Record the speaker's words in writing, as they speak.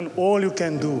all you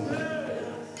can do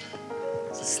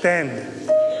is stand.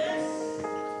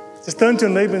 Just turn to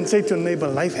your neighbor and say to your neighbor,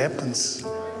 life happens.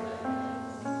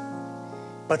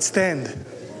 But stand.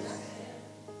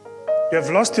 You have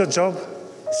lost your job,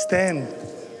 stand.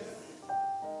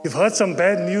 You've heard some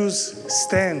bad news,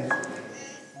 stand.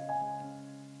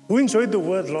 Who enjoyed the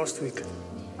word last week?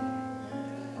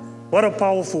 What a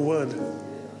powerful word.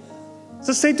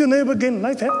 Just say to your neighbor again,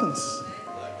 life happens.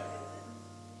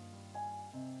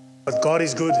 But God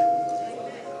is good.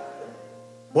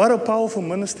 What a powerful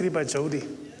ministry by Jody.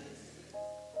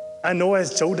 I know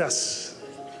as Jodas.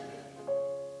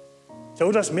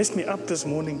 Jodas messed me up this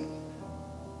morning.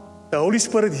 The Holy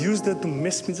Spirit used it to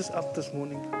mess me just up this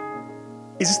morning.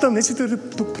 Is it still necessary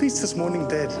to preach this morning,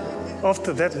 Dad?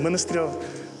 After that ministry of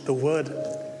the word.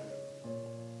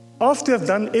 After you have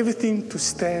done everything to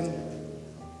stand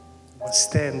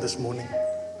this morning.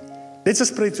 Let's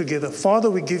just pray together. Father,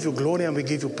 we give you glory and we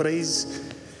give you praise.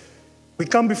 We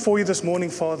come before you this morning,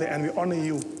 Father, and we honor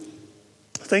you.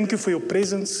 Thank you for your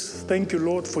presence. Thank you,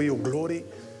 Lord, for your glory.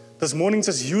 This morning,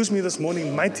 just use me this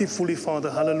morning mighty fully, Father,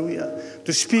 hallelujah,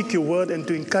 to speak your word and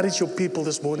to encourage your people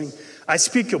this morning. I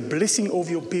speak your blessing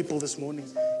over your people this morning.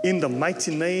 In the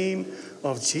mighty name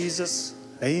of Jesus,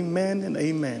 amen and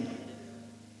amen.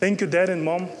 Thank you, Dad and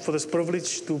Mom, for this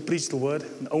privilege to preach the word.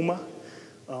 And Oma,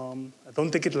 I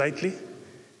don't take it lightly.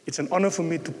 It's an honor for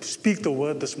me to speak the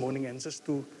word this morning and just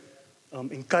to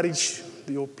encourage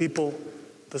your people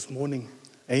this morning.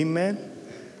 Amen.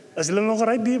 As julle nog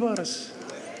reg dierbaar is.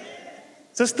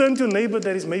 Just turn to your neighbor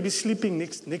that is maybe sleeping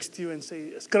next to you and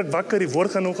say, skrik wakker, die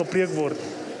woord gaan nog gepreek word.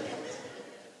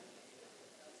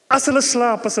 As hulle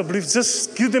slaap, asseblief,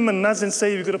 just give them a nudge and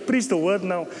say, we're going to preach the word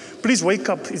now. Please wake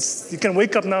up. You can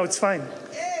wake up now, it's fine.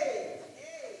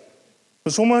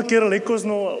 Sommige kere lyk ons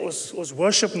nou, ons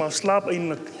worship, maar slaap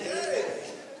eintlik.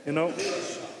 You know?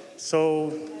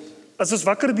 So, as ons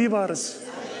wakker dierbaar is.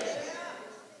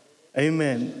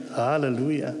 Amen.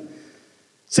 Hallelujah.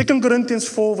 2 Corinthians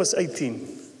 4 verse 18.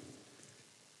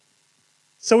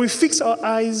 So we fix our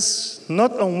eyes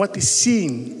not on what is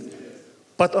seen,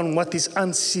 but on what is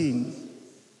unseen.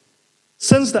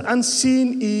 Since the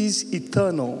unseen is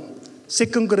eternal.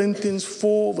 2 Corinthians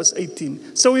 4 verse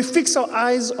 18. So we fix our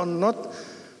eyes not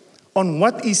on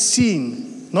what is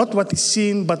seen, not what is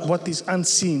seen, but what is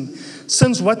unseen.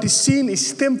 Since what is seen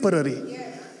is temporary,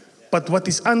 but what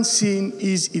is unseen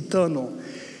is eternal.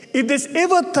 If there's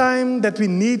ever time that we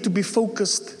need to be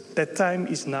focused, that time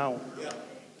is now.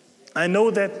 I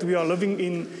know that we are living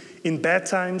in bad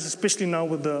times, especially now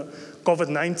with the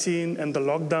COVID-19 and the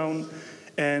lockdown.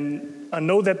 And I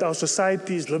know that our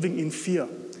society is living in fear,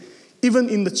 even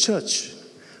in the church.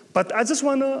 But I just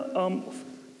want to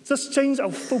just change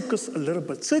our focus a little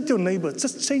bit. Say to your neighbor,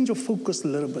 just change your focus a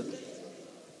little bit.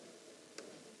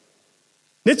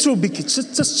 Net so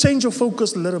bietjie, just change your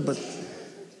focus a little bit.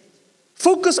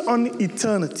 Focus on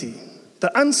eternity,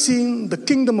 the unseen, the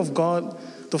kingdom of God,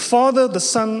 the Father, the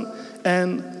Son,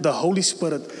 and the Holy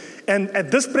Spirit. And at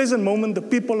this present moment, the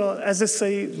people are, as I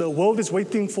say, the world is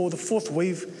waiting for the fourth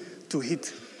wave to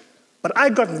hit. But I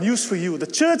got news for you. The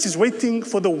church is waiting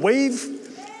for the wave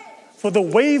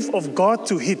of God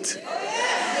to hit.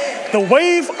 The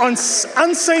wave on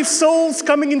unsaved souls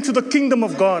coming into the kingdom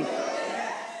of God.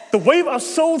 The wave of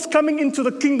souls coming into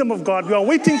the kingdom of God. We are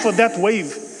waiting for that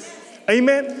wave.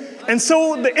 Amen. And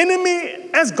so the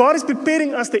enemy, as God is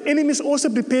preparing us, the enemy is also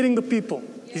preparing the people.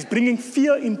 He's bringing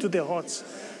fear into their hearts.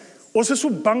 Ons is so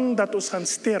bang dat ons gaan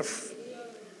sterf.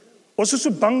 Ons is so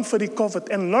bang vir die COVID.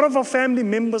 And a lot of our family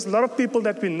members, a lot of people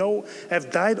that we know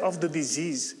have died of the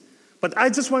disease. But I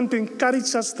just want to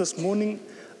encourage us this morning,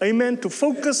 amen, to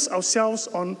focus ourselves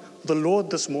on the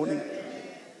Lord this morning.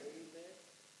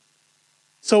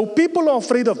 So people are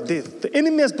afraid of death. The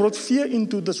enemy has brought fear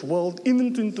into this world,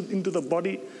 even into the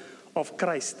body of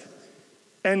Christ.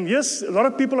 And yes, a lot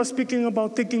of people are speaking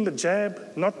about taking the jab,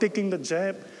 not taking the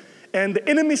jab. And the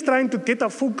enemy is trying to get our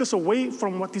focus away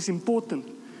from what is important.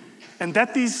 And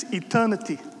that is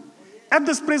eternity. At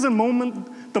this present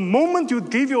moment, the moment you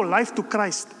give your life to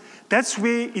Christ, that's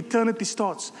where eternity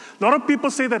starts. A lot of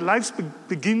people say that life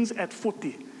begins at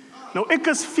 40. Nou, ek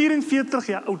is 44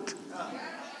 jaar oud.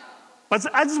 But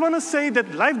I just want to say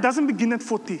that life doesn't begin at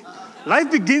 40.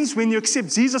 Life begins when you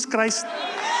accept Jesus Christ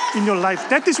in your life.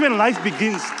 That is when life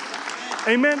begins.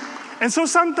 Amen. And so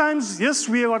sometimes, yes,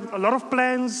 we have a lot of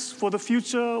plans for the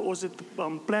future. Or is it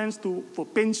plans for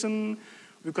pension?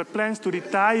 We've got plans to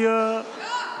retire.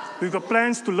 We've got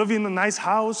plans to live in a nice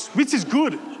house, which is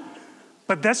good.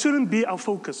 But that shouldn't be our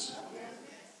focus.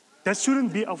 That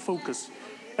shouldn't be our focus.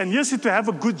 And yes, to have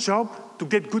a good job, to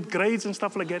get good grades and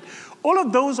stuff like that. All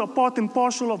of those are part and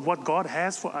parcel of what God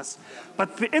has for us.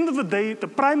 But at the end of the day, the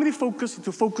primary focus is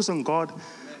to focus on God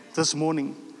this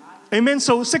morning. Amen.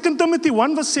 So 2 Timothy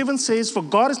 1 verse 7 says, "For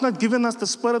God has not given us the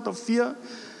spirit of fear,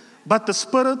 but the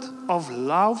spirit of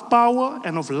love, power,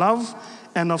 and of love,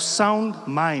 and of sound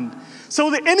mind." So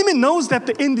the enemy knows that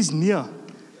the end is near.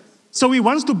 So he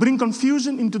wants to bring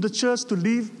confusion into the church to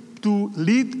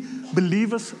lead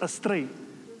believers astray.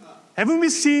 Haven't we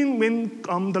seen when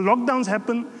the lockdowns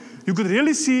happened, you could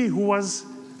really see who was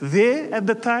there at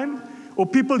the time, or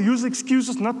people use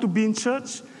excuses not to be in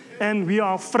church, and we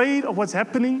are afraid of what's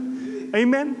happening.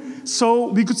 Amen.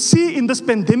 So we could see in this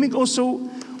pandemic also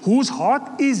whose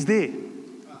heart is there.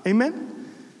 Amen.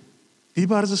 Wie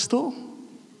waren ze stil?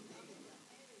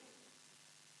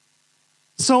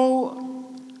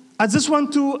 So I just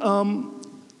want to,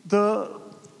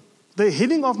 the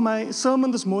heading of my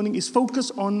sermon this morning is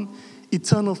focus on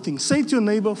eternal things. Say to your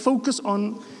neighbor, focus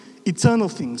on eternal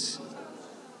things.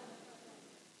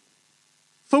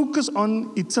 Focus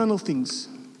on eternal things.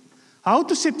 How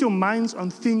to set your minds on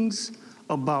things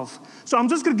above. So I'm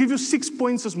just going to give you 6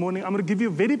 points this morning. I'm going to give you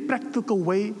a very practical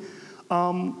ways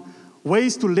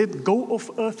to let go of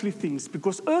earthly things,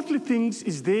 because earthly things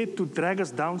is there to drag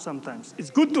us down sometimes. It's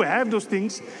good to have those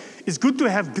things. It's good to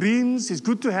have dreams. It's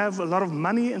good to have a lot of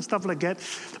money and stuff like that.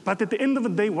 But at the end of the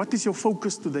day, what is your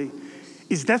focus today?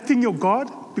 Is that thing your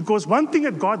God? Because one thing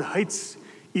that God hates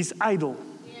is idol.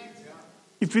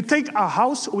 If we take our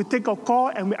house, or we take our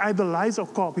car and we idolize our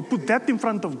car, we put that in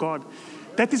front of God.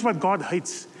 That is what God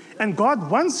hates. And God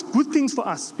wants good things for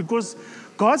us, because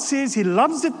God says He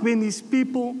loves it when His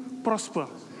people prosper.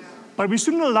 But we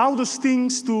shouldn't allow those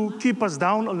things to keep us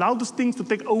down, allow those things to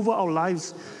take over our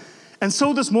lives. And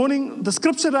so this morning, the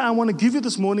scripture that I want to give you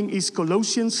this morning is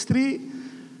Colossians 3,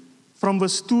 from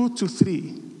verse 2 to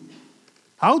 3.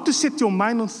 How to set your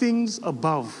mind on things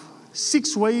above.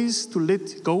 6 ways to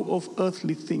let go of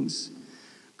earthly things.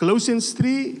 Colossians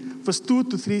 3, verse 2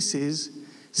 to 3 says,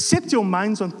 set your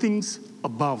minds on things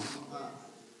above,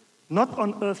 not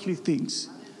on earthly things.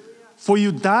 For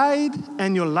you died,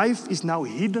 and your life is now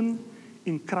hidden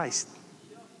in Christ.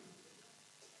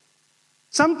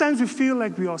 Sometimes we feel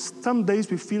like some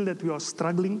days we feel that we are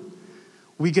struggling.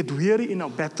 We get weary in our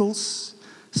battles,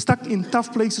 stuck in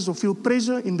tough places, or feel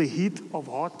pressure in the heat of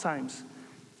hard times.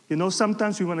 You know,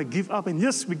 sometimes we want to give up, and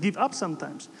yes, we give up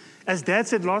sometimes. As Dad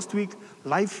said last week,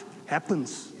 life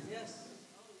happens.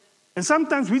 And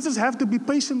sometimes we just have to be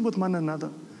patient with one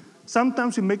another.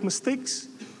 Sometimes we make mistakes,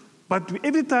 but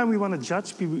every time we want to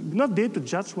judge people, we're not there to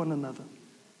judge one another.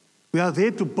 We are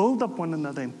there to build up one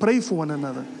another and pray for one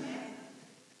another.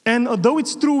 And although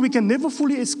it's true, we can never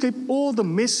fully escape all the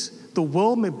mess the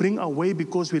world may bring our way,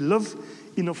 because we live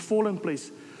in a fallen place.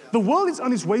 The world is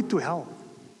on its way to hell.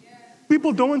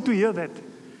 People don't want to hear that.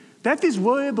 That is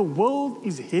where the world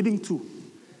is heading to.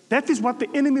 That is what the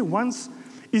enemy wants,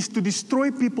 is to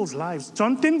destroy people's lives.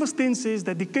 John 10 verse 10 says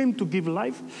that He came to give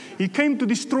life. He came to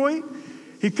destroy.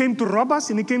 He came to rob us,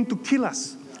 and He came to kill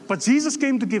us. But Jesus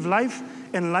came to give life,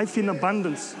 and life in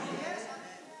abundance.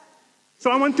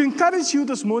 So I want to encourage you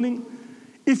this morning,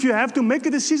 if you have to make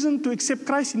a decision to accept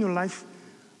Christ in your life,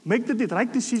 make the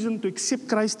right decision to accept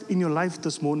Christ in your life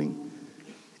this morning.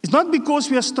 It's not because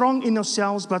we are strong in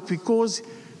ourselves, but because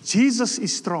Jesus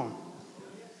is strong.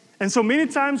 And so many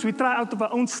times we try out of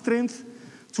our own strength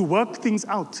to work things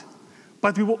out.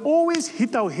 But we will always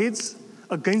hit our heads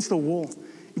against the wall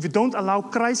if we don't allow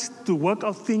Christ to work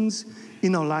out things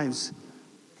in our lives.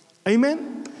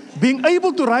 Amen? Being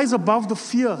able to rise above the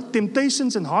fear,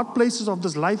 temptations, and hard places of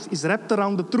this life is wrapped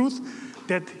around the truth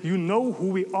that you know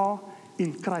who we are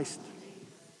in Christ.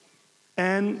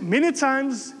 And many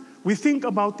times we think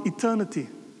about eternity.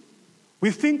 We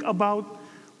think about,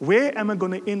 where am I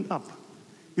going to end up?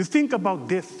 You think about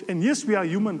death. And yes, we are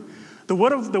human. The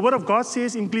word of God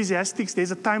says in Ecclesiastes,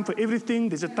 there's a time for everything.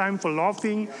 There's a time for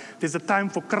laughing. There's a time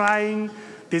for crying.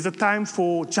 There's a time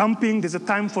for jumping. There's a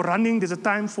time for running. There's a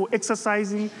time for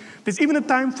exercising. There's even a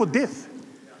time for death.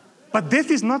 But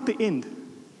death is not the end.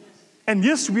 And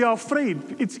yes, we are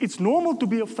afraid. It's normal to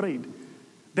be afraid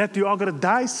that you are going to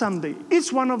die someday.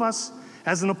 Each one of us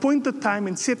has an appointed time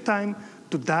and set time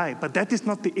to die. But that is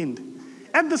not the end.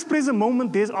 At this present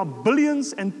moment, there are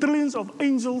billions and trillions of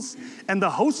angels and the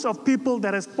hosts of people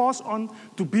that has passed on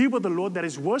to be with the Lord, that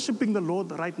is worshiping the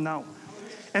Lord right now.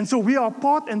 And so we are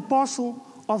part and parcel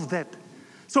of that.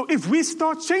 So if we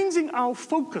start changing our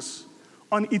focus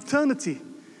on eternity,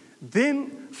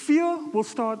 then fear will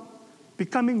start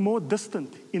becoming more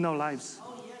distant in our lives.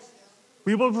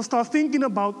 We will start thinking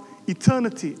about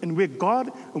eternity and where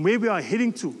God and where we are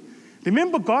heading to.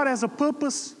 Remember, God has a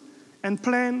purpose and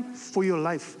plan for your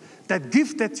life. That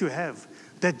gift that you have,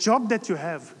 that job that you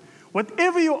have,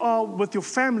 whatever you are with your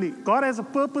family, God has a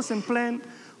purpose and plan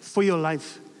for your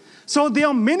life. So there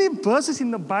are many verses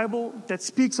in the Bible that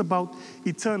speaks about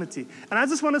eternity. And I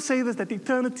just want to say this, that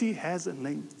eternity has a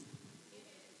name.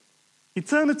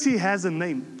 Eternity has a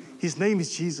name. His name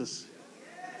is Jesus.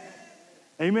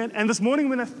 Amen. And this morning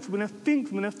when I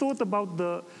thought about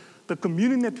the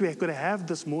communion that we're going to have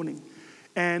this morning,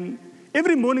 and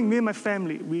every morning me and my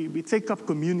family, we take up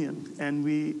communion and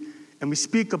we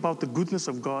speak about the goodness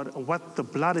of God and what the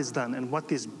blood has done and what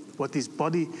his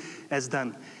body has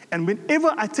done. And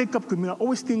whenever I take up communion, I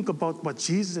always think about what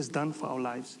Jesus has done for our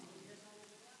lives.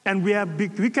 And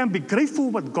we can be grateful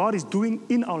what God is doing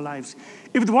in our lives.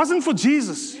 If it wasn't for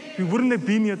Jesus, we wouldn't have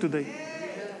been here today.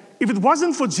 If it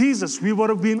wasn't for Jesus, we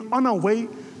would have been on our way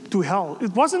to hell.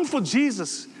 If it wasn't for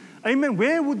Jesus, amen,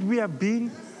 where would we have been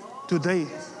today?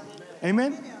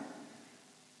 Amen?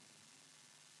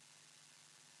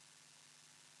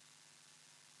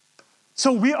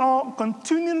 So we are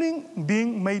continually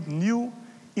being made new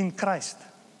in Christ.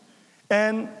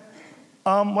 And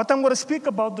what I'm going to speak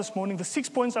about this morning, the 6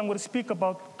 points I'm going to speak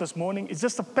about this morning, is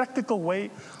just a practical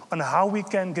way on how we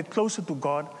can get closer to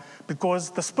God, because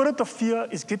the spirit of fear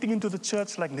is getting into the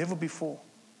church like never before.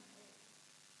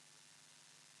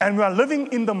 And we're living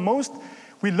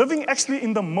actually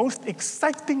in the most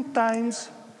exciting times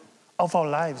of our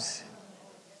lives.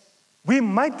 We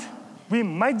might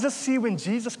just see when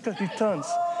Jesus returns.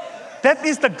 That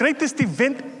is the greatest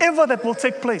event ever that will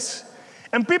take place.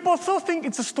 And people still think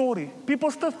it's a story.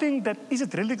 People still think that, is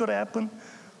it really going to happen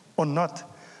or not?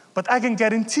 But I can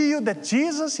guarantee you that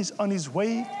Jesus is on his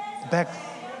way back.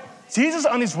 Jesus is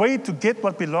on his way to get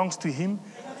what belongs to him,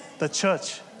 the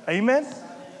church. Amen?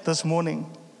 This morning.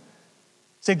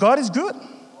 Say, God is good.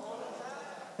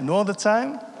 And all the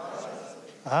time.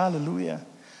 Hallelujah.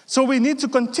 So we need to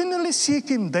continually seek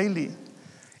him daily.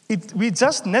 We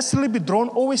just naturally be drawn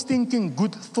always thinking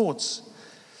good thoughts.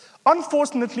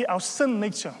 Unfortunately, our sin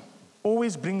nature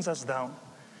always brings us down.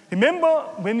 Remember,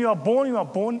 when you are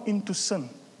born into sin.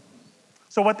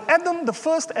 So what the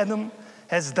first Adam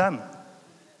has done,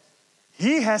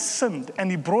 he has sinned and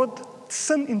he brought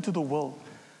sin into the world.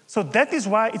 So that is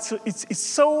why it's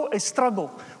so a struggle.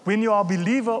 When you are a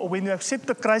believer or when you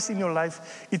accept Christ in your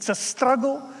life, it's a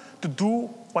struggle to do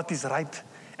what is right.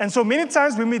 And so many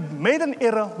times when we made an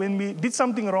error, when we did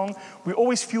something wrong, we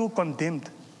always feel condemned.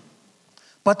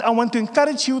 But I want to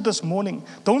encourage you this morning.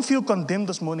 Don't feel condemned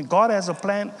this morning. God has a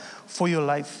plan for your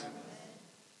life.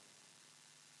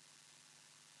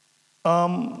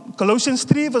 Colossians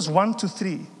 3 verse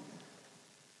 1-3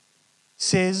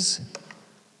 says,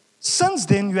 since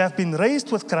then you have been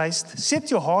raised with Christ, set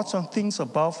your hearts on things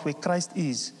above where Christ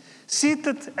is,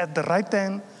 seated at the right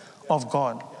hand of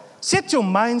God. Set your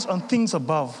minds on things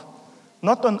above,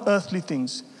 not on earthly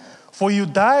things. For you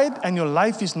died and your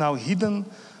life is now hidden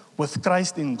with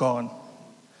Christ in God.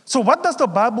 So what does the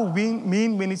Bible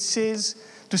mean when it says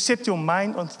to set your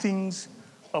mind on things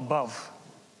above?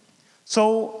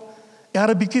 So, ja,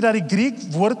 'n bietjie dat die Greek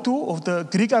woord toe, of the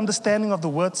Greek understanding of the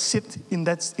word sit in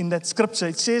that scripture.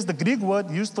 It says the Greek word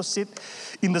used for sit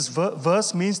in this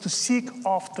verse means to seek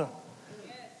after,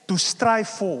 to strive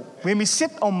for. When we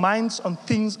set our minds on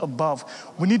things above,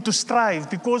 we need to strive,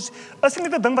 because is nie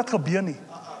 'n ding wat gebeur nie.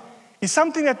 It's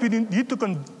something that we need to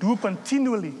do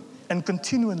continually and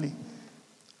continually.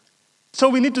 So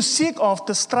we need to seek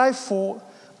after, strive for.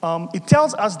 It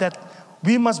tells us that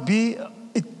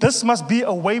this must be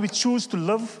a way we choose to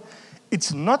live.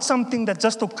 It's not something that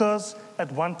just occurs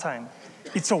at one time.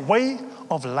 It's a way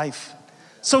of life.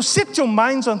 So set your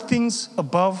minds on things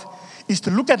above is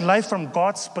to look at life from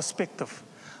God's perspective.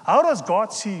 How does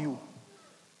God see you?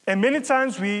 And many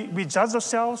times we judge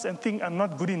ourselves and think, I'm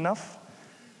not good enough.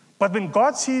 But when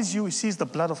God sees you, he sees the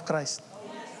blood of Christ.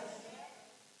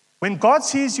 When God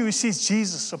sees you, he sees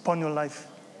Jesus upon your life.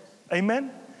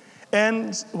 Amen?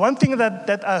 And one thing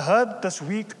that I heard this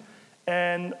week,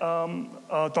 and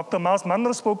Dr. Miles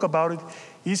Monroe spoke about it,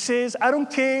 he says, I don't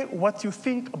care what you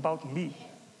think about me.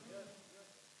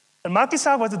 En maak nie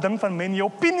saak wat jy dink van my nie.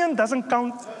 Your opinion doesn't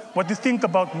count what you think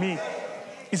about me.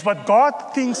 It's what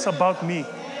God thinks about me.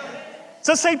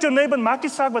 Just say to your neighbor, maak nie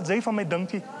saak wat jy van my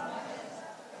dink nie.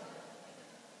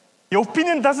 Your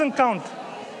opinion doesn't count.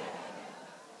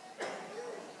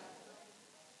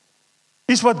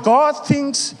 It's what God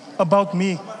thinks about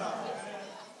me.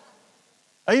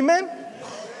 Amen?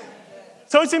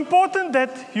 So it's important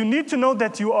that you need to know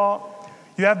that you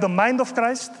have the mind of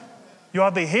Christ. You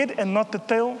are the head and not the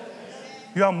tail.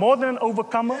 You are more than an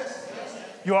overcomer.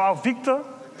 You are a victor.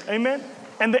 Amen?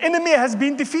 And the enemy has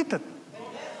been defeated.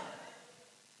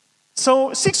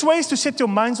 So 6 ways to set your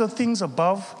minds on things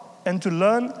above and to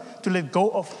learn to let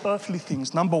go of earthly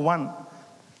things. Number 1,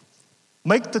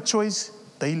 make the choice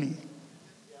daily.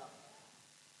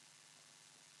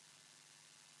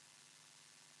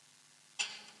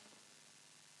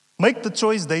 Make the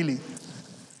choice daily.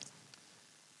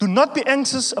 Do not be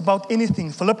anxious about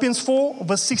anything. Philippians 4,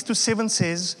 verse 6 to 7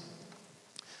 says,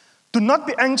 do not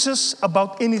be anxious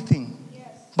about anything,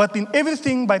 but in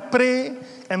everything by prayer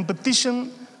and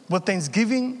petition with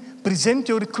thanksgiving, present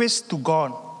your requests to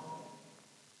God.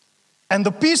 And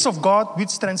the peace of God,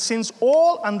 which transcends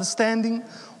all understanding,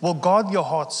 will guard your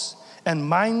hearts and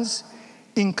minds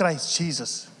in Christ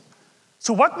Jesus.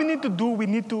 So what we need to do, we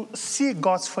need to see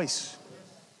God's face.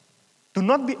 Do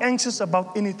not be anxious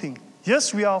about anything.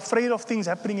 Yes, we are afraid of things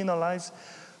happening in our lives,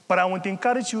 but I want to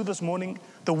encourage you this morning.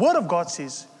 The Word of God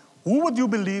says, who would you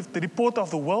believe, the report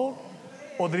of the world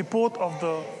or the report of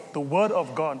the Word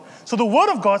of God? So the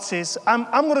Word of God says, I'm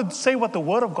going to say what the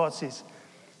Word of God says.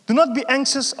 Do not be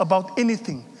anxious about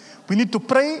anything. We need to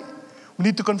pray. We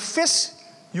need to confess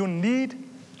your need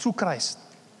to Christ.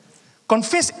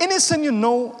 Confess any sin you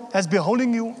know has been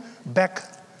holding you back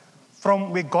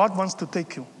from where God wants to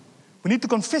take you. We need to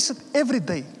confess it every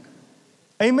day.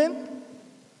 Amen?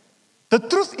 The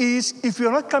truth is, if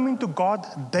you're not coming to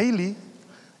God daily,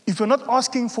 if you're not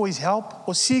asking for His help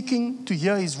or seeking to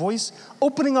hear His voice,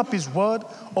 opening up His Word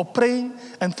or praying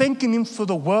and thanking Him for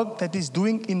the work that He's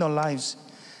doing in our lives,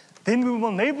 then we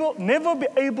will never be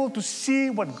able to see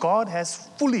what God has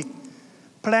fully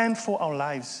planned for our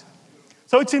lives.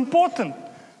 So it's important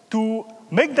to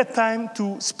make that time,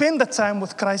 to spend that time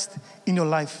with Christ in your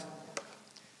life.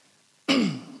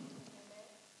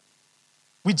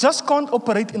 We just can't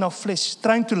operate in our flesh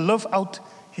trying to live out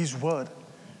His Word,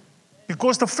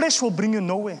 because the flesh will bring you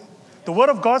nowhere. The Word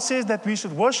of God says that we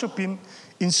should worship Him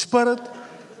in spirit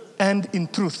and in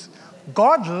truth.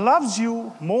 God loves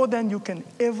you more than you can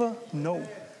ever know.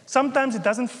 Sometimes it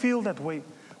doesn't feel that way,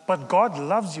 but God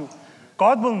loves you.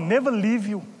 God will never leave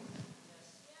you.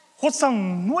 God sal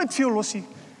nooit vir jou los nie.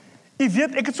 Jy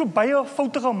weet, ek het so baie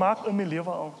foute gemaak in my lewe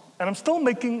al. And I'm still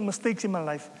making mistakes in my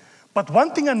life. But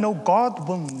one thing I know, God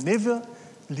will never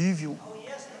leave you.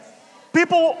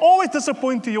 People will always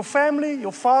disappoint you. Your family,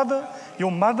 your father,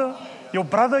 your mother, your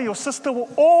brother, your sister will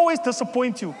always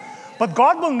disappoint you. But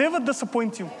God will never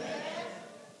disappoint you.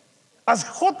 As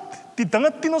God die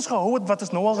dinge teen ons gehou het wat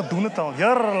ons nou al gedoen het al,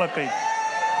 heerlikheid.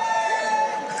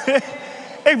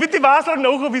 Ek weet nie waar ek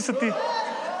nou gewees het nie.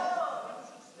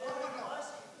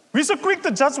 We're so quick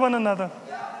to judge one another.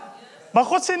 Maar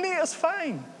God sê nee, is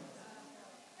fine.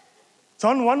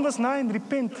 John 1 verse 9,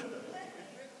 repent.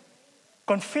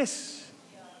 Confess.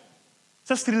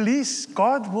 Just release.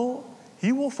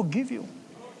 He will forgive you.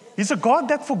 He's a God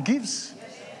that forgives.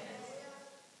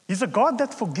 He's a God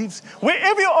that forgives.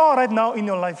 Wherever you are right now in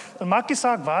your life, en maak nie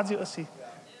saak waar jy is nie.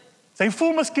 Sy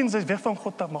voel miskien sy is weg van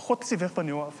God af, maar God is nie weg van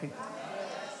jou af nie.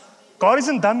 God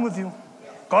isn't done with you.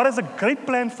 God has a great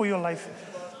plan for your life.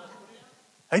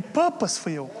 Hy het purpose for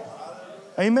you.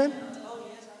 Amen?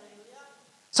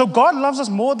 So God loves us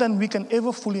more than we can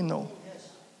ever fully know.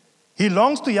 He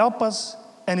longs to help us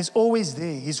and is always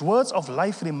there. His words of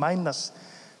life remind us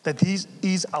that He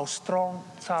is our strong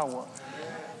tower.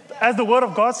 As the Word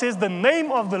of God says, the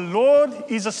name of the Lord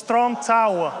is a strong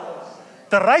tower.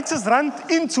 The righteous run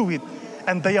into it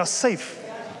and they are safe.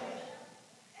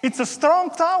 It's a strong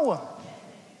tower.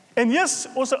 En yes,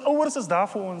 ons ouers is daar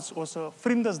vir ons, ons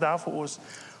vriende is daar vir ons,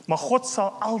 maar God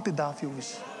sal altyd daar vir jou wees.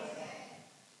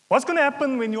 What's going to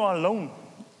happen when you are alone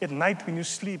at night when you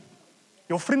sleep?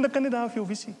 Jou vriende kan nie daar vir jou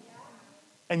wees nie.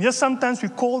 And yes, sometimes we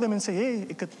call them and say, hey,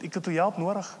 ek het jou help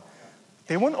nodig.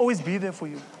 They won't always be there for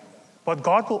you. But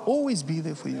God will always be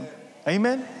there for you.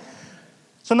 Amen?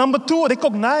 So number 2,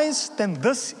 recognize that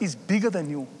this is bigger than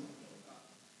you.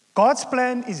 God's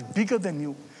plan is bigger than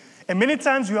you. And many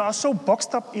times we are so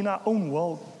boxed up in our own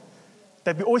world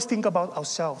that we always think about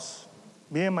ourselves.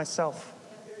 Me and myself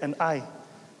and I,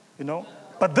 you know.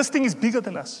 But this thing is bigger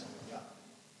than us.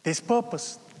 There's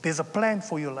purpose. There's a plan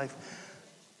for your life.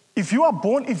 If you were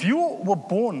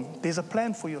born, there's a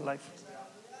plan for your life.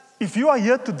 If you are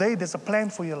here today, there's a plan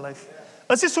for your life.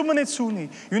 As is sommer net so nie.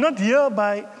 You're not here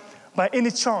by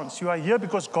any chance. You are here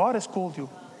because God has called you.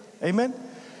 Amen?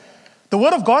 The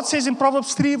Word of God says in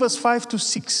Proverbs 3 verse 5 to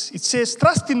 6, it says,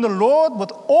 trust in the Lord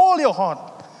with all your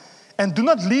heart and do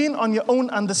not lean on your own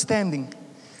understanding.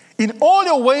 In all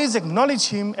your ways acknowledge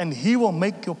Him and He will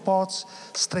make your paths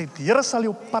straight. Die Here sal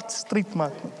jou pad straight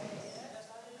maak.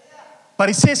 But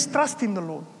He says, trust in the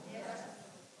Lord.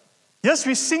 Yes,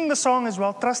 we sing the song as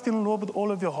well, trust in the Lord with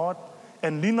all of your heart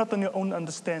and lean not on your own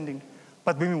understanding.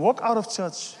 But when we walk out of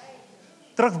church,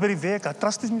 terug by die werk, hy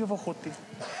trust nie meer vir God nie.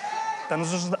 Dan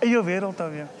is ons in die eie wêreld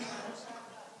dan weer.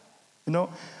 You know,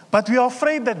 but we are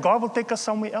afraid that God will take us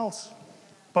somewhere else.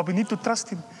 But we need to trust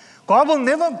Him. God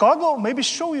will maybe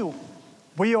show you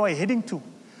where you are heading to.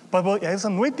 But hy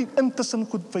sal nooit die intussen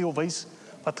goed vir jou wys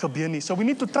wat gebeur nie. So we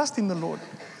need to trust in the Lord.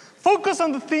 Focus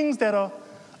on the things that are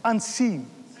unseen,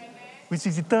 which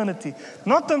is eternity.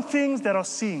 Not on things that are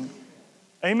seen.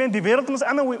 Amen. Die wêreld moet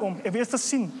ander om. Ek wil eers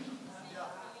sien.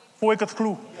 Voor ek het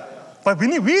glo. But we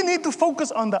need to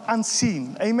focus on the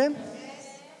unseen. Amen.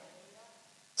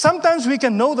 Sometimes we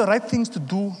can know the right things to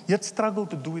do, yet struggle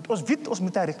to do it. Ons weet, ons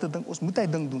moet die regte ding, ons moet die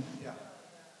ding doen.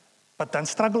 But dan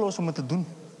struggle ons om dit te doen.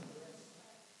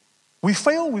 We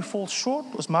fail, we fall short,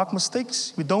 ons maak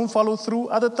mistakes, we don't follow through.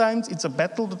 Other times, it's a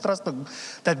battle to trust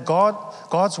that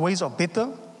God's ways are better.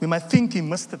 We might think He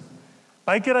missed it.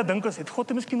 Baie keer dink ons, het God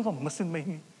het miskien gemis in my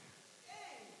nie.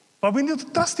 But we need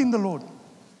to trust in the Lord.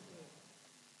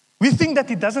 We think that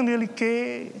He doesn't really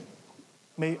care.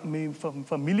 My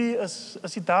familie is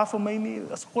hy daar vir my nie?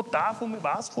 Is God daar vir my?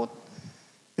 Waar is God?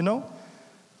 You know?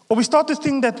 Or we start to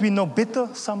think that we know better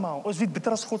somehow. Ons weet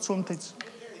beter as God soms.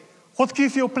 God gee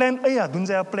vir jou plan A, doen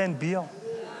sy 'n plan B.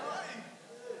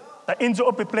 Dan eindig jy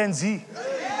op by plan Z.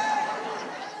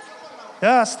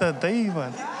 Ja, is dit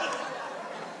David.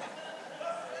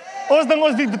 Ons dink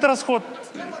ons weet beter as God.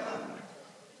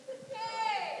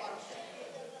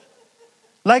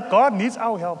 Like God needs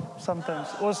our help sometimes.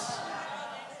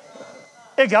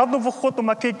 Ek help nog vir God om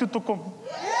na kerk toe te kom.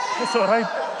 It's alright.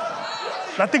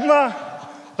 Laat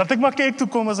ek maar kerk toe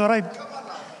kom, is alright.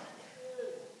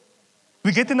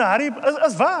 We get in a hurry.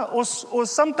 As waar. Or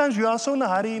sometimes we are so in a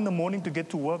hurry in the morning to get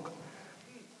to work.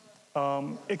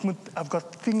 I've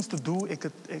got things to do.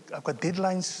 I've got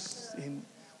deadlines.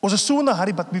 Ons is so in a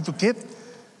hurry, but we forget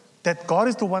that God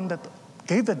is the one that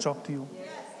gave that job to you.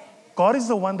 God is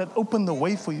the one that opened the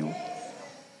way for you.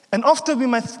 And often we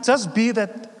might just be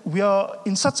that we are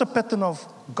in such a pattern of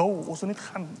go. Ons wil net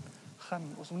gaan.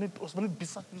 Ons wil net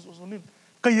besig wees. Ons wil net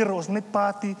kuier. Ons wil net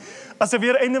party. As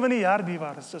weer einde van die jaar die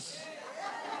waar is.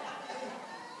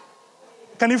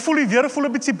 Kan jy voel die weer voel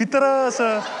 'n bietjie bittere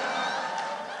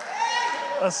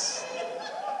as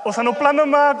ons gaan nou planne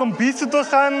maak om beach toe te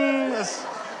gaan, is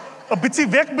 'n bietjie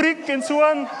wegbreek en so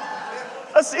aan.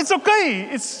 It's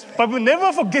okay. But we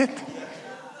never forget.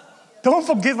 Don't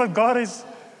forget what God has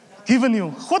given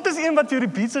you. God is een wat jou die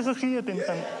beach gegee het en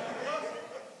kan.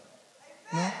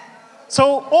 No?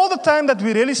 So all the time that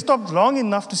we really stopped long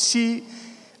enough to see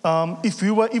if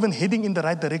we were even heading in the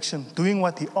right direction, doing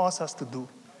what He asked us to do.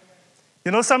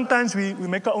 You know, sometimes we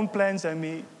make our own plans and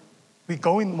we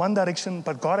go in one direction,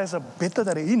 but God has a better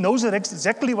direction. He knows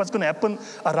exactly what's going to happen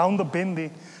around the bend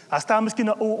there. As daar miskien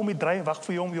 'n ou om die draai wag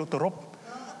vir jou om jou te rob.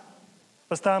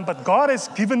 Verstaan? But God has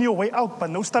given you a way out, but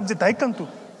nou stap jy daai kant toe.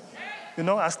 You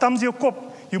know, as stamp jy jou kop,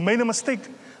 you made a mistake.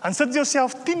 En sit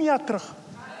jouself 10 jaar terug.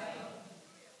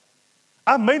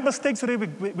 I made mistakes where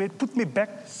it put me back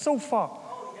so far.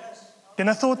 Then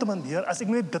I thought, man, Heer, as ek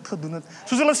net dit gedoen het.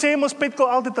 Soos hulle sê, ons pet kom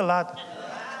altyd te laat.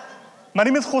 Maar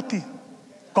nie met God nie.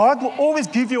 God will always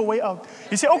give you a way out.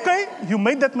 He say, okay, you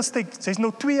made that mistake. Sy's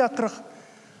nou 2 jaar terug.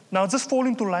 Now just fall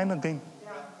into line again.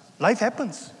 Life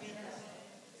happens.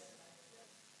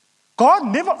 God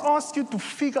never asked you to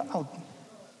figure out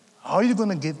how you're going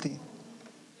to get there.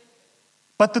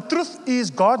 But the truth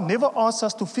is, God never asks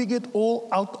us to figure it all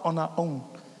out on our own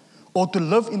or to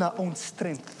live in our own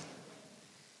strength.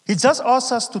 He just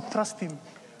asks us to trust Him.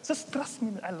 Just trust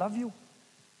me. I love you.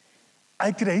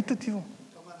 I created you.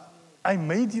 I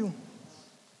made you.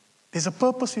 There's a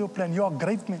purpose for your plan. You are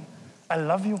great, man. I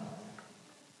love you.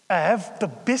 I have the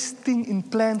best thing in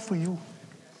plan for you.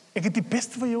 Ek het die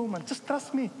beste vir jou, man. Just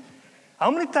trust me. How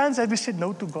many times have we said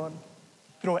no to God?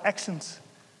 Through our actions.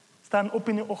 Staan op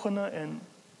in die oggende en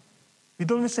we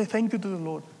don't even say thank you to the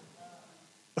Lord.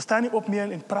 We staan nie op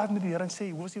meer en praat met die Here en sê,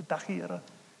 hoe was jou dag, Here?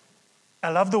 I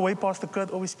love the way Pastor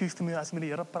Kurt always speaks to me as met die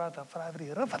Here praat. Dan vra hy vir die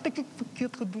Here, wat ek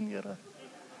verkeerd gedoen, Here?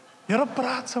 Here,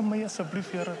 praat saam met my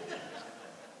asseblief, Here.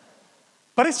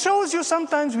 But it shows you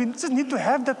sometimes we just need to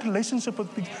have that relationship with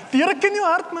people. Die Here ken jou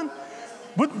hart, man.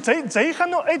 Sy gaan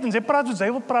nou uit en sy praat soos sy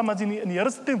wil praat, maar as die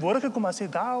Here se teenwoordigheid kom en sê,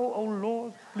 "Thou, oh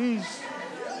Lord, please."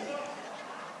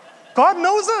 God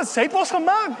knows us. Hy het ons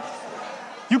gemaak.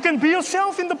 You can be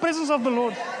yourself in the presence of the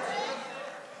Lord.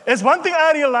 It's one thing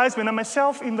I realize when I'm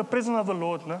myself in the presence of the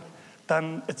Lord, no,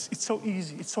 then it's so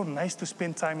easy. It's so nice to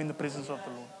spend time in the presence of the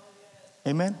Lord.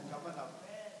 Amen.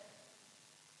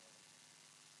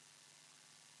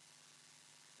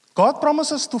 God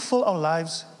promises to fill our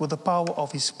lives with the power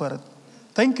of His Spirit.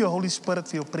 Thank you, Holy Spirit,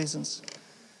 for your presence,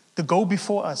 to go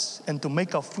before us and to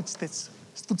make our footsteps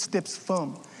footsteps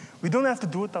firm. We don't have to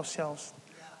do it ourselves.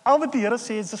 Al wat die Here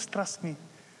sê is just trust me.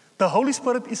 The Holy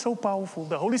Spirit is so powerful.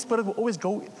 The Holy Spirit will always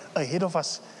go ahead of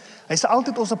us. Hy sal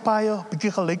altyd ons paie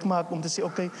bietjie gelyk maak om te sê,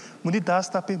 okay, moet nie daar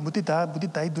stap nie, moet nie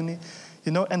daai doen nie.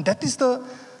 You know, and that is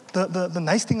the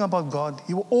nice thing about God.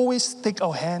 He will always take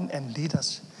our hand and lead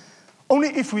us. Only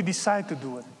if we decide to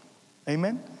do it.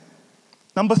 Amen?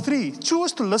 Number 3,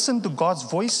 choose to listen to God's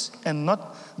voice and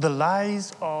not the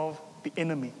lies of the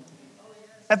enemy.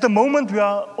 At the moment,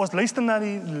 ons luister na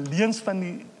die leuns van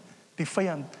die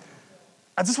vyand.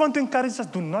 I just want to encourage us,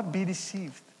 do not be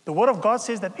deceived. The Word of God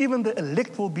says that even the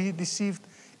elect will be deceived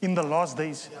in the last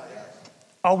days.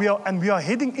 And we are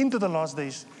heading into the last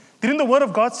days. Then the Word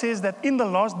of God says that in the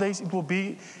last days, it will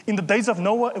be, in the days of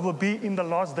Noah, it will be in the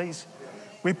last days.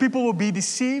 Where people will be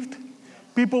deceived,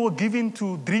 people will give in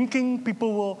to drinking,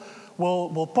 people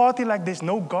will party like there's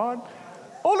no God.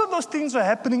 All of those things are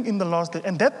happening in the last day.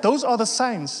 And those are the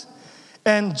signs.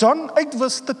 And John 8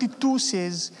 verse 32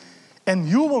 says, and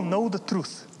you will know the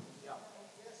truth.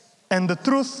 And the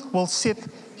truth will set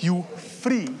you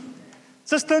free.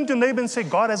 Just turn to your neighbor and say,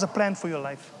 God has a plan for your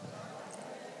life.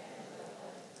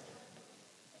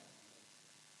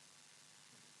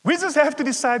 We just have to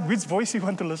decide which voice you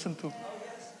want to listen to.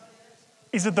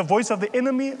 Is it the voice of the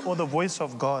enemy or the voice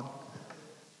of God?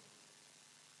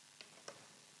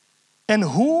 And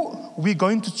who we're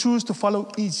going to choose to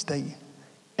follow each day.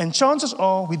 And chances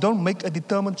are we don't make a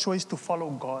determined choice to follow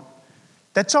God.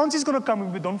 That chance is going to come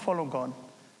if we don't follow God.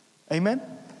 Amen?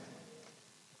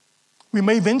 We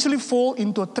may eventually fall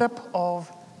into a trap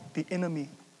of the enemy.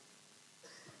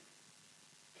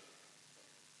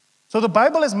 So the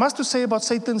Bible has much to say about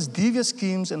Satan's devious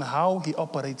schemes and how he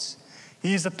operates.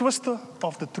 He is a twister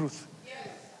of the truth.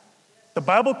 The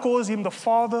Bible calls him the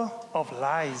father of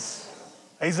lies.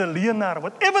 He's a leienaar.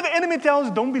 Whatever the enemy tells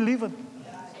you, don't believe it.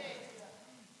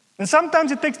 And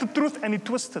sometimes he takes the truth and he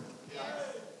twists it.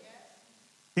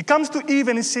 He comes to Eve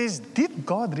and he says, did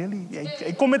God really?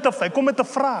 Hy kom met 'n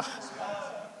vraag.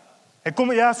 Hy kom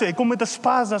met 'n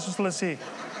spaza, soos hulle sê.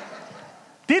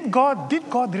 Did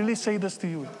God really say this to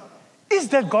you? Is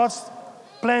that God's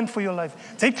plan for your life?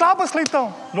 Sy klaar besluit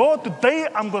al, Lord, today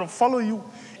I'm going to follow you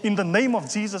in the name of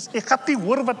Jesus. Ek gaan nie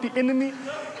hoor wat die enemy,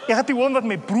 ek gaan nie hoor wat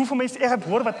my broer vir my sê, ek gaan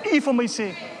hoor wat U vir my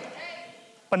sê.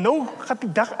 Maar nou gaan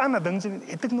die dag aan, dan dink jy,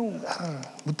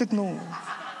 moet ek nou?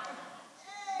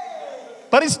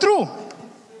 But it's true.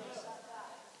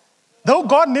 Though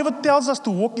God never tells us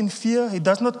to walk in fear, He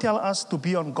does not tell us to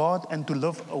be on guard and to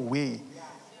live away.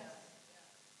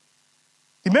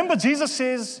 Remember, Jesus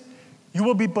says, you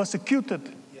will be persecuted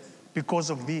because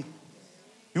of me.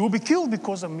 You will be killed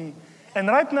because of me. And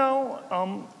right now,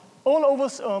 all over,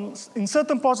 in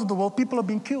certain parts of the world, people are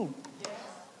being killed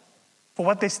for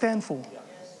what they stand for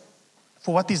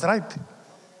what is right.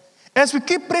 As we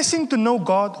keep pressing to know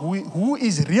God, who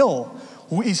is real,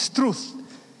 who is truth,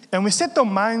 and we set our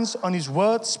minds on His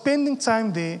Word, spending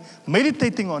time there,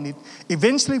 meditating on it,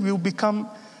 eventually we will become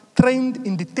trained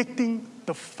in detecting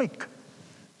the fake,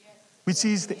 which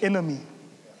is the enemy.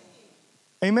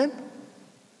 Amen?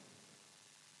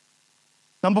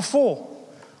 Number 4,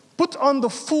 put on the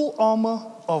full armor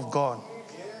of God.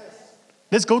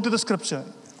 Let's go to the scripture.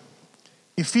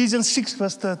 Ephesians 6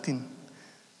 verse 13.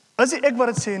 As ek wat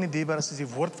dit sê in die Hebreë, as die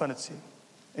woord van dit sê.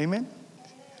 Amen?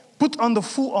 Put on the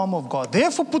full armor of God.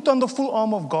 Therefore put on the full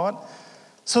armor of God,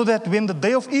 so that when the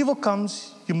day of evil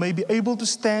comes, you may be able to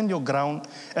stand your ground.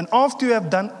 And after you have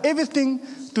done everything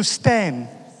to stand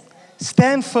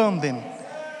firm then,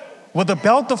 with the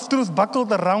belt of truth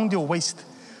buckled around your waist,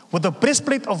 with the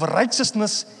breastplate of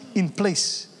righteousness in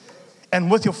place,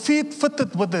 and with your feet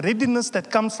fitted with the readiness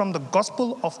that comes from the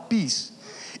gospel of peace.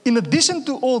 In addition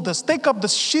to all this, take up the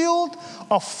shield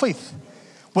of faith,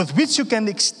 with which you can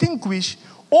extinguish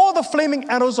all the flaming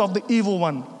arrows of the evil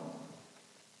one.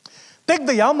 Take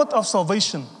the helmet of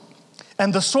salvation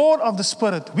and the sword of the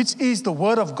Spirit, which is the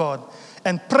word of God,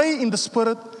 and pray in the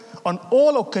Spirit on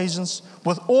all occasions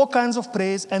with all kinds of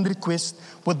prayers and requests.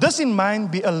 With this in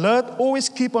mind, be alert, always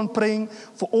keep on praying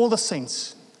for all the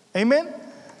saints. Amen?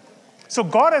 So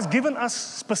God has given us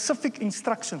specific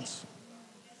instructions.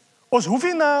 We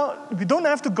don't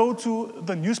have to go to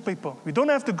the newspaper. We don't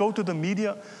have to go to the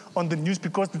media on the news,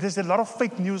 because there's a lot of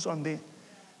fake news on there.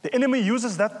 The enemy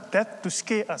uses that to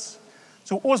scare us.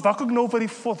 So ons wag ook nou vir die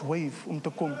fourth wave om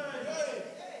te kom.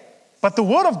 But the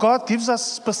word of God gives us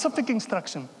specific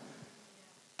instruction.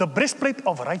 The breastplate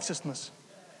of righteousness.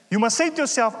 You must say to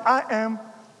yourself, I am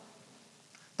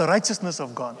the righteousness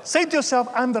of God. Say to yourself,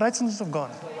 I am the righteousness of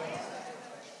God.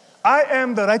 I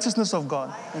am the righteousness of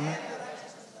God. Amen.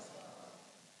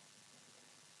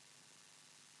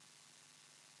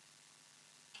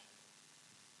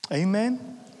 Amen.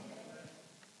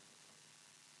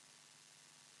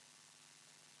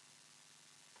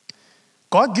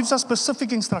 God gives us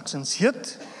specific instructions,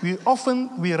 yet we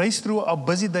race through our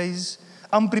busy days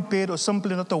unprepared or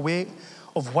simply not aware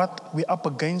of what we're up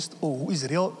against or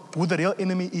who the real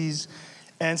enemy is.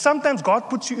 And sometimes God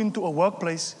puts you into a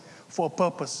workplace for a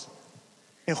purpose.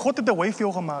 En God het 'n wy vir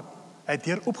jou gemaak. Hy het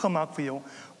hier opgemaak vir jou,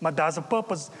 maar daar's 'n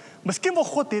purpose. Miskien wil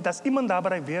God hê daar's iemand daar by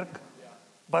die werk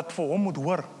wat vir hom moet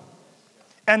hoor.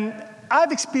 And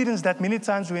I've experienced that many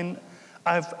times when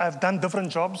I've done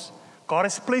different jobs. God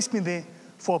has placed me there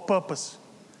for a purpose.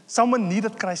 Someone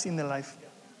needed Christ in their life.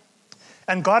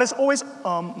 And God has always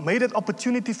made an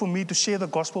opportunity for me to share the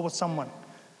gospel with someone.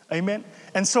 Amen.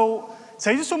 And so,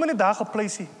 sy het so many dae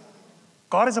geplaas hier.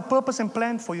 God has a purpose and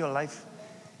plan for your life.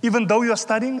 Even though you are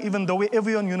studying, even though wherever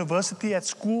you're in university, at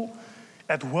school,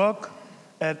 at work,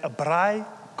 at a braai,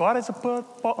 God has a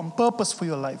purpose for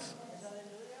your life.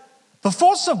 The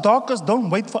forces of darkness don't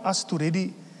wait for us to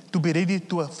be ready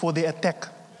for the attack.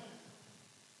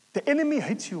 The enemy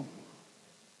hates you.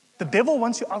 The devil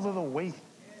wants you out of the way.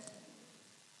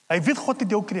 Hy weet God het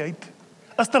jou create.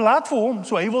 Is te laat vir hom,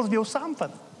 so hy wil jou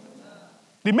saamvat.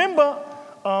 Remember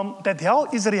that hell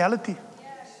is a reality.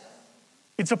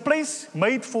 It's a place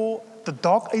made for the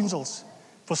dark angels,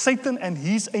 for Satan and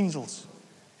his angels.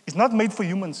 It's not made for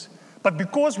humans. But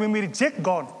because when we reject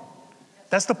God,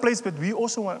 that's the place that we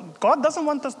also want. God doesn't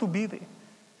want us to be there.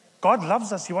 God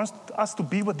loves us. He wants us to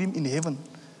be with him in heaven.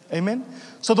 Amen.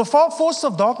 So the forces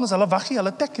of darkness, hulle wag nie, hulle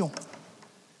attack jou.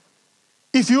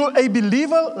 If you're a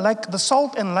believer like the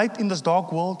salt and light in this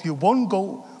dark world, you won't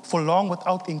go for long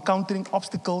without encountering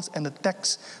obstacles and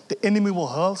attacks the enemy will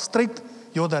hurl straight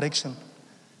your direction.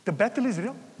 The battle is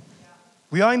real.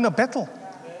 We are in a battle.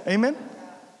 Amen.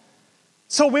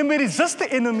 So when we resist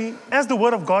the enemy, as the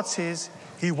word of God says,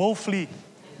 he will flee.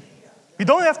 We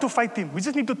don't have to fight him. We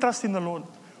just need to trust in the Lord.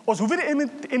 Ons hoef nie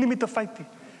die enemy te fight nie.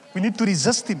 We need to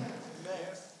resist him.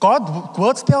 God's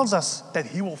word tells us that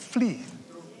he will flee.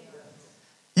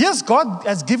 Yes, God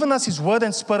has given us his word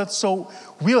and spirit, so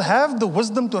we'll have the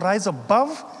wisdom to rise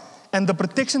above and the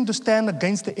protection to stand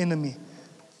against the enemy.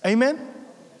 Amen?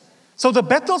 So the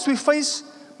battles we face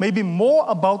may be more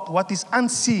about what is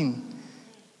unseen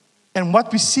and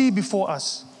what we see before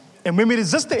us. And when we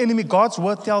resist the enemy, God's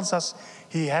word tells us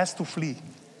he has to flee.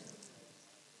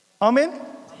 Amen?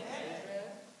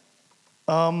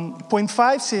 Point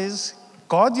 5 says,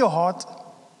 guard your heart,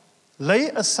 lay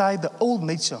aside the old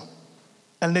nature,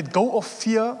 and let go of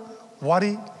fear,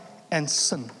 worry, and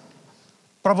sin.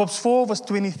 Proverbs 4 verse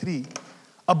 23.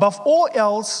 Above all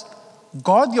else,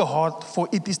 guard your heart, for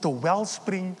it is the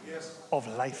wellspring of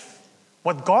life.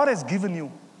 What God has given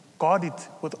you, guard it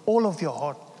with all of your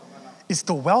heart. It's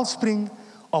the wellspring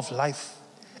of life.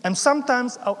 And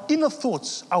sometimes our inner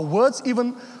thoughts, our words,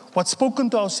 even what's spoken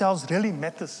to ourselves really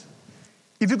matters.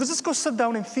 If you could just go sit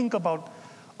down and think about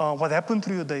what happened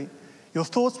through your day, your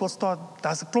thoughts will start,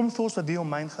 there's a klomp thoughts wat deur jou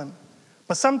mind gaan.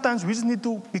 But sometimes we just need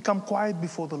to become quiet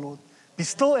before the Lord. Be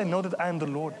still and know that I am the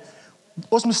Lord.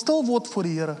 Ons moet stil word voor die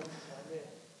Here.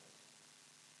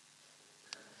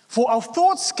 For our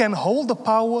thoughts can hold the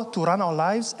power to run our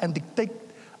lives and dictate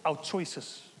our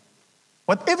choices.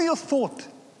 Whatever you thought,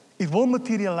 it will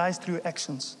materialize through your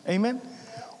actions. Amen?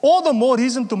 All the more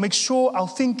reason to make sure our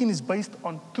thinking is based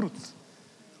on truth,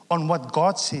 on what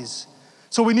God says.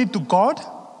 So we need to guard,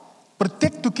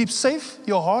 protect to keep safe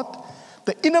your heart,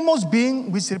 the innermost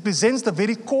being which represents the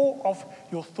very core of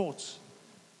your thoughts.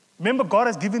 Remember, God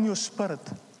has given you a spirit.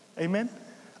 Amen?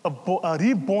 A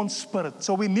reborn spirit.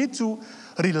 So we need to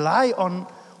rely on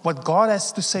what God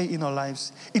has to say in our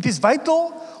lives. It is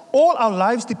vital. All our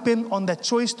lives depend on that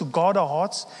choice to guard our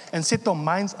hearts and set our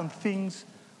minds on things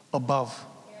above.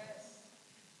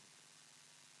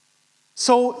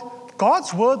 So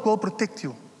God's word will protect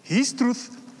you. His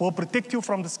truth will protect you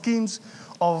from the schemes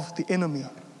of the enemy.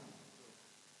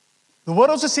 The word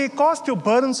also says, cast your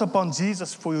burdens upon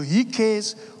Jesus, for he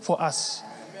cares for us.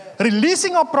 Amen.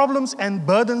 Releasing our problems and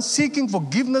burdens, seeking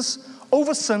forgiveness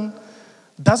over sin,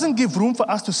 doesn't give room for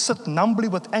us to sit numbly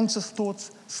with anxious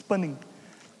thoughts spinning.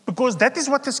 Because that is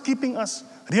what is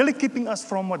really keeping us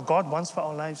from what God wants for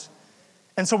our lives.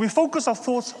 And so we focus our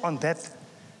thoughts on that.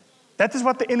 That is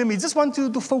what the enemy just wants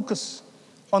you to focus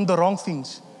on the wrong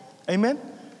things. Amen?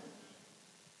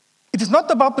 It is not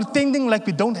about pretending like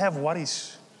we don't have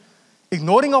worries,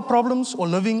 ignoring our problems, or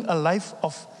living a life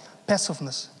of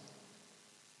passiveness.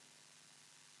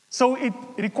 So it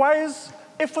requires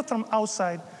effort from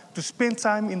outside to spend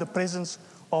time in the presence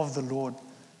of the Lord.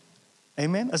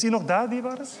 Amen? Is u nog daar,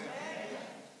 dierbares?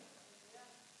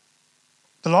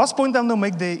 The last point I'm going to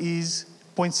make there is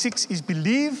Point 6 is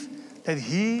believe that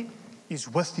He is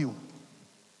with you.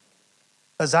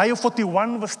 Isaiah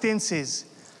 41 verse 10 says,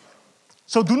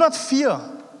 so do not fear,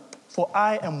 for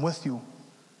I am with you.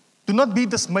 Do not be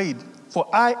dismayed, for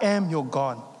I am your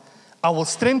God. I will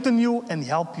strengthen you and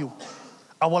help you.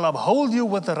 I will uphold you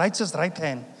with the righteous right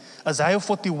hand. Isaiah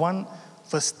 41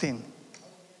 verse 10.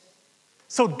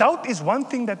 So doubt is one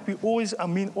thing that we always,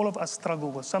 all of us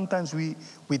struggle with. Sometimes we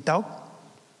doubt.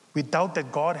 We doubt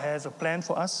that God has a plan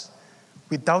for us.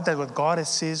 We doubt that what God has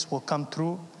says will come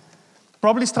true.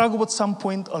 Probably struggle with some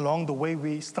point along the way,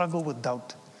 we struggle with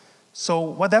doubt. So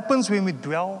what happens when we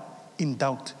dwell in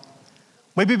doubt?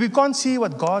 Maybe we can't see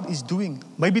what God is doing.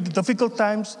 Maybe the difficult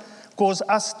times cause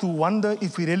us to wonder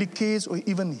if He really cares or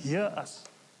even hear us.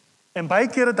 En baie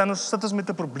kere dan sit ons met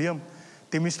 'n probleem.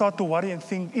 Then we start to worry and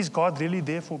think, is God really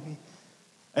there for me?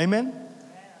 Amen?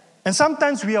 And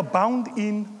sometimes we are bound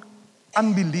in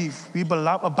unbelief. We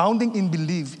are abounding in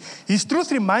belief. His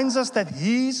truth reminds us that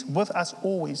He is with us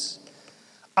always.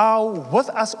 Our with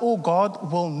us, oh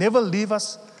God, will never leave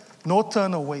us nor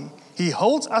turn away. He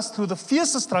holds us through the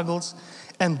fiercest struggles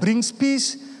and brings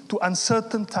peace to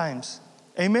uncertain times.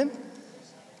 Amen?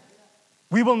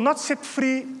 We will not set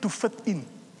free to fit in.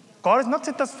 God has not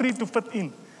set us free to fit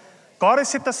in. God has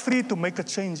set us free to make a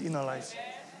change in our lives.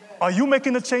 Are you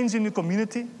making a change in your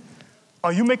community?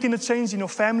 Are you making a change in your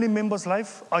family member's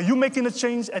life? Are you making a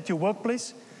change at your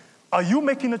workplace? Are you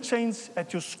making a change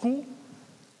at your school?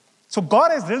 So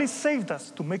God has really saved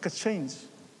us to make a change.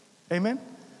 Amen?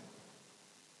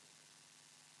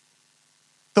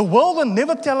 The world will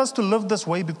never tell us to live this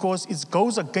way because it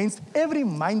goes against every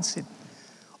mindset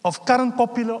of current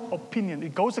popular opinion.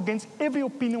 It goes against every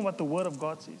opinion what the Word of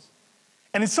God says.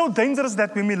 And it's so dangerous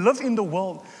that when we live in the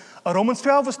world, Romans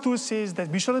 12 verse 2 says that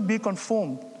we shouldn't be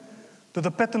conformed to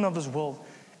the pattern of this world.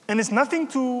 And it's nothing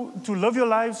to live your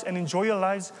lives and enjoy your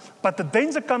lives, but the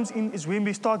danger comes in is when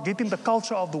we start getting the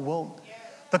culture of the world.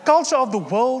 The culture of the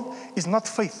world is not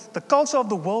faith. The culture of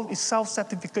the world is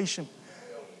self-satisfaction.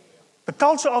 The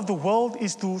culture of the world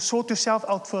is to sort yourself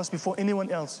out first before anyone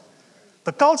else.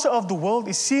 The culture of the world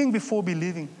is seeing before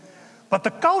believing. But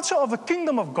the culture of the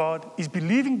kingdom of God is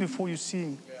believing before you're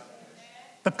seeing.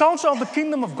 The culture of the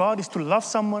kingdom of God is to love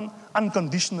someone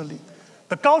unconditionally.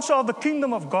 The culture of the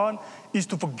kingdom of God is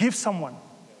to forgive someone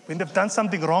when they've done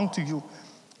something wrong to you.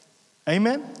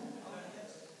 Amen?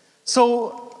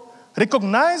 So,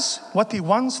 recognize what He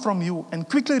wants from you and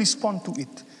quickly respond to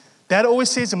it. Dad always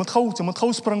says, jy moet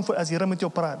gou spring as Here met jou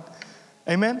praat.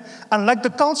 Amen? Unlike the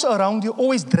culture around you,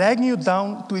 always dragging you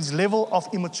down to its level of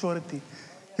immaturity.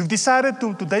 You've decided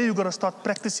today you're going to start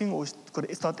practicing or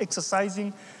start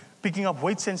exercising, picking up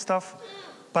weights and stuff.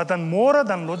 But dan môre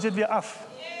dan los jy dit weer af.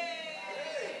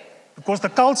 Because the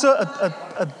culture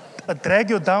it drag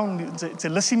you down. It's a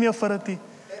lissy meer vir dit.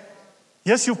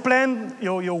 Yes, you plan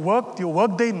your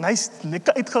work day nice,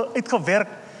 lekker uitgewerk.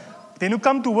 Then you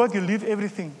come to work, you leave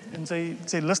everything. And say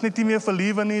lus net nie meer vir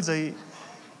lewe nie, say,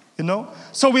 you know.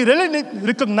 So we really need to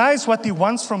recognize what He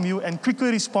wants from you and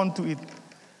quickly respond to it.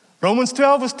 Romans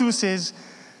 12 verse 2 says,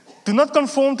 do not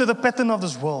conform to the pattern of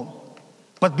this world,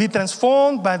 but be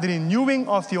transformed by the renewing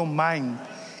of your mind.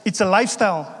 It's a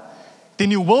lifestyle.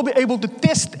 Then you will be able to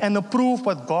test and approve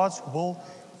what God's will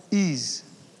is.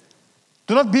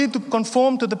 Do not be to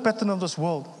conform to the pattern of this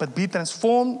world, but be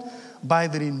transformed by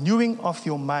the renewing of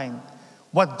your mind.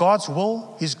 What God's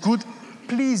will is good,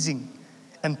 pleasing,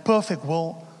 and perfect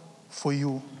will for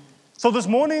you. So this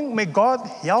morning, may God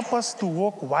help us to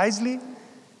walk wisely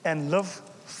and live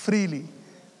freely.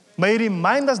 May He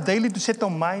remind us daily to set our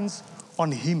minds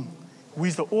on Him, who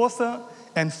is the author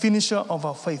and finisher of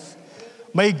our faith.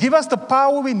 May He give us the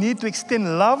power we need to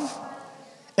extend love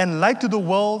and light to the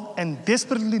world and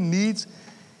desperately needs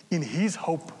in His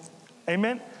hope.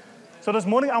 Amen? So this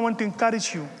morning I want to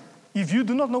encourage you. If you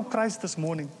do not know Christ this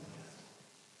morning,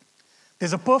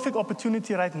 there's a perfect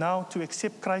opportunity right now to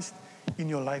accept Christ in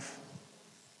your life.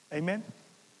 Amen?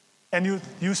 And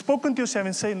you've spoken to yourself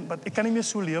and saying, but ek kan nie meer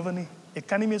so lewe nie. Ek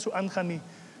kan nie meer so aangaan nie.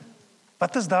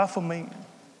 Wat is daar vir my?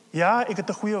 Ja, ek het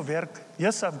 'n goeie werk.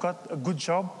 Yes, I've got a good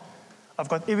job. I've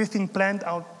got everything planned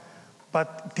out.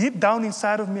 But deep down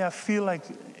inside of me, I feel like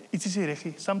it is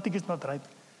irregular. Something is not right.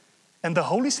 And the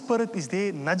Holy Spirit is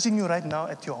there nudging you right now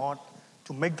at your heart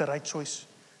to make the right choice.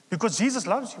 Because Jesus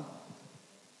loves you.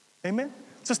 Amen?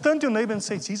 Just turn to your neighbor and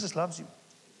say, Jesus loves you.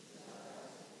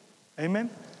 Amen?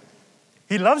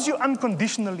 He loves you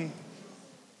unconditionally.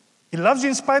 He loves you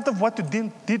in spite of what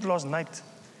you did last night.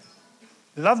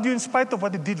 He loved you in spite of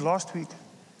what you did last week.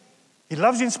 He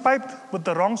loves you in spite of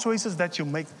the wrong choices that you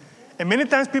make. And many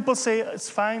times people say, it's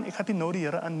fine, ek gaan nie nou die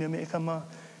Here aanneem nie,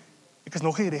 ek is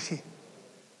nog nie reg nie.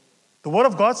 The Word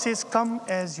of God says, come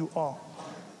as you are.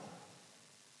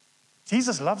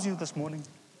 Jesus loves you this morning.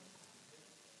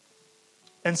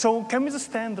 And so, can we just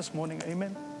stand this morning?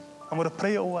 Amen. I'm going to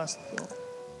pray over us.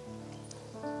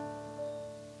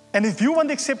 And if you want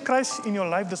to accept Christ in your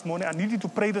life this morning, I need you to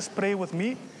pray this prayer with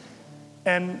me.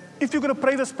 And if you're going to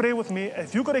pray this prayer with me,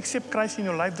 if you're going to accept Christ in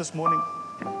your life this morning,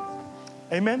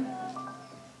 amen,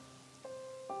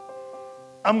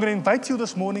 I'm going to invite you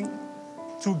this morning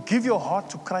to give your heart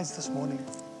to Christ this morning.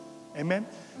 Amen.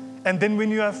 And then when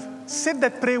you have said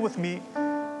that prayer with me,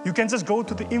 you can just go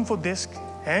to the info desk,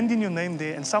 hand in your name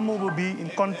there, and someone will be in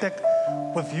contact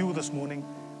with you this morning.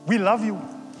 We love you.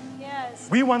 Yes.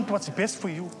 We want what's best for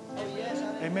you.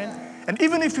 Amen. And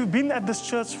even if you've been at this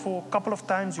church for a couple of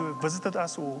times, you have visited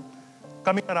us or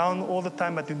coming around all the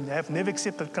time, but you have never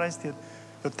accepted Christ yet,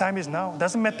 your time is now.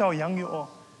 Doesn't matter how young you are.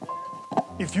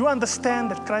 If you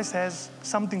understand that Christ has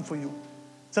something for you,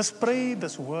 just pray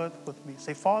this word with me.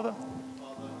 Say, Father,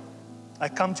 I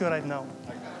come to you right now.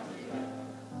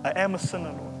 I am a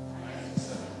sinner, Lord.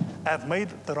 I have made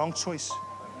the wrong choice.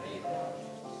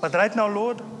 But right now,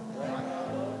 Lord,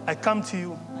 I come to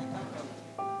you.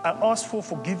 I ask for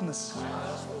forgiveness.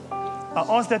 I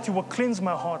ask that you will cleanse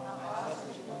my heart.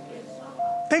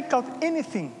 Take out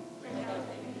anything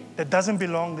that doesn't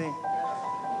belong there.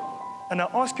 And I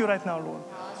ask you right now, Lord,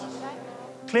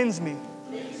 cleanse me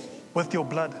with your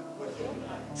blood.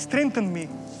 Strengthen me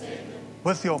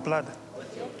with your blood.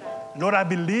 Lord, I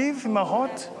believe in my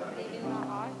heart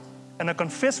and I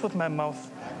confess with my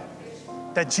mouth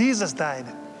that Jesus died.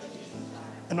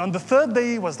 And on the third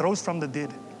day, he was rose from the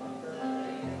dead.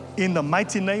 In the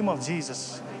mighty name of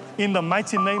Jesus. In the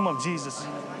mighty name of Jesus.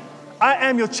 I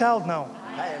am your child now.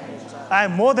 I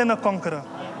am more than a conqueror.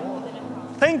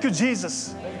 Thank you,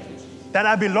 Jesus, that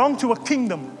I belong to a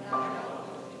kingdom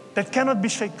that cannot be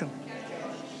shaken.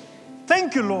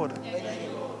 Thank you, Lord,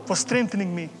 for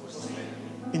strengthening me.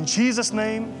 In Jesus'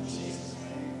 name,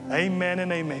 amen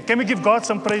and amen. Can we give God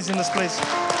some praise in this place?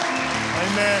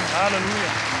 Amen.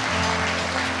 Hallelujah.